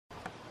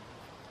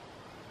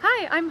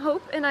Hi, I'm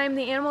Hope, and I'm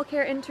the Animal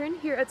Care Intern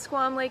here at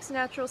Squam Lakes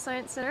Natural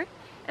Science Center,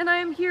 and I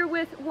am here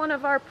with one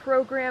of our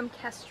program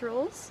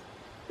kestrels.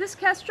 This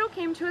kestrel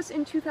came to us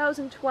in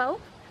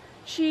 2012.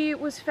 She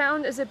was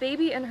found as a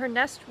baby and her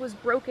nest was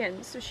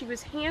broken, so she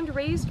was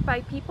hand-raised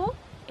by people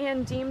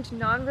and deemed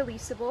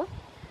non-releasable.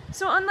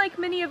 So unlike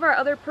many of our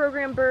other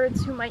program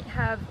birds who might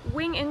have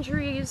wing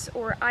injuries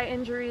or eye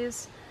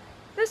injuries,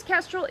 this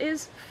kestrel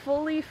is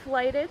fully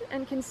flighted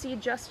and can see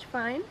just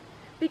fine.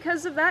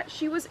 Because of that,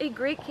 she was a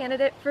great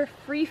candidate for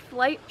free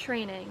flight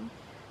training.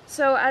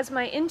 So as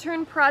my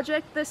intern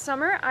project this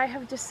summer, I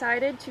have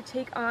decided to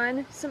take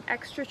on some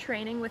extra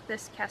training with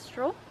this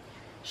kestrel.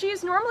 She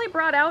is normally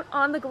brought out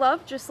on the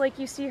glove, just like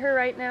you see her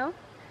right now,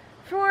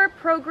 for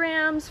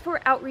programs,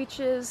 for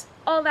outreaches,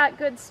 all that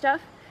good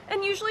stuff.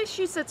 And usually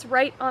she sits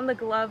right on the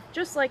glove,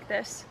 just like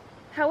this.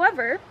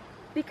 However,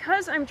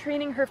 because I'm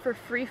training her for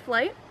free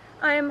flight,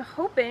 I am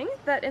hoping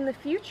that in the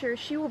future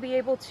she will be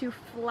able to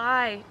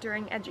fly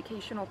during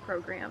educational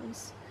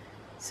programs.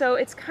 So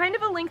it's kind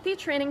of a lengthy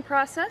training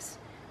process.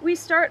 We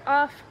start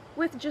off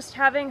with just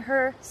having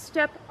her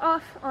step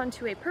off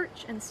onto a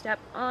perch and step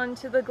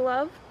onto the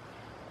glove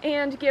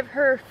and give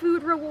her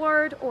food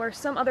reward or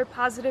some other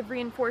positive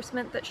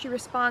reinforcement that she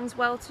responds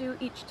well to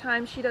each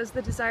time she does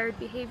the desired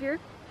behavior.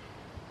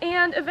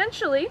 And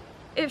eventually,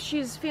 if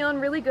she's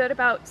feeling really good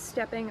about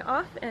stepping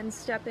off and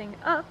stepping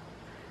up,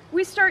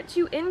 we start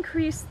to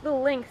increase the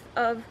length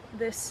of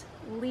this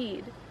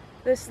lead.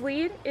 This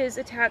lead is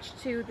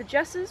attached to the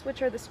jesses,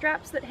 which are the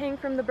straps that hang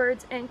from the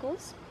bird's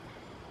ankles.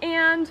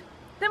 And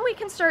then we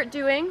can start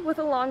doing, with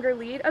a longer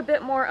lead, a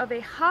bit more of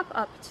a hop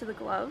up to the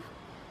glove.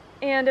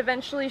 And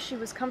eventually she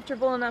was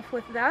comfortable enough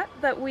with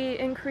that we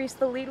increase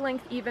the lead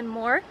length even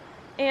more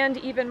and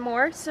even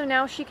more. So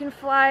now she can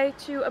fly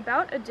to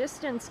about a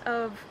distance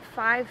of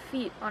 5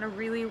 feet on a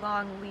really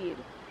long lead,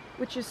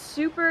 which is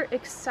super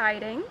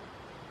exciting.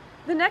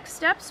 The next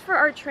steps for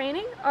our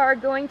training are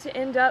going to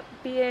end up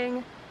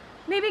being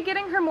maybe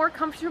getting her more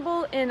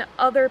comfortable in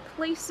other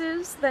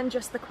places than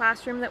just the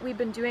classroom that we've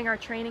been doing our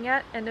training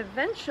at, and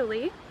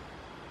eventually,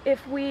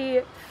 if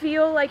we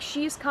feel like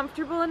she's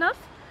comfortable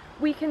enough,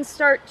 we can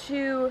start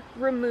to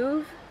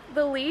remove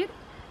the lead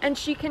and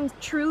she can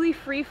truly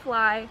free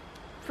fly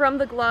from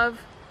the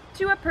glove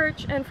to a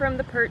perch and from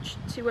the perch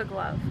to a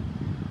glove.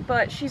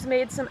 But she's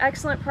made some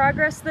excellent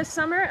progress this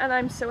summer and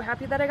I'm so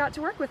happy that I got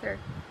to work with her.